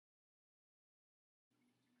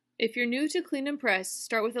If you're new to clean and press,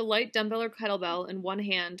 start with a light dumbbell or kettlebell in one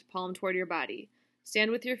hand, palm toward your body.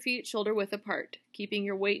 Stand with your feet shoulder width apart, keeping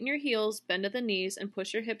your weight in your heels, bend at the knees, and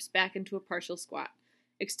push your hips back into a partial squat.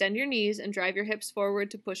 Extend your knees and drive your hips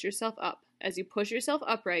forward to push yourself up. As you push yourself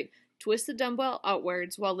upright, twist the dumbbell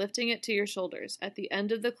outwards while lifting it to your shoulders. At the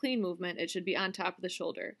end of the clean movement, it should be on top of the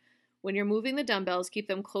shoulder. When you're moving the dumbbells, keep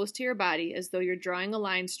them close to your body as though you're drawing a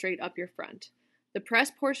line straight up your front. The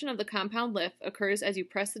press portion of the compound lift occurs as you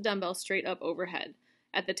press the dumbbell straight up overhead.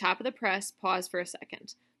 At the top of the press, pause for a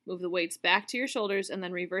second. Move the weights back to your shoulders and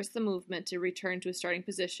then reverse the movement to return to a starting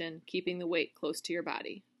position, keeping the weight close to your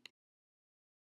body.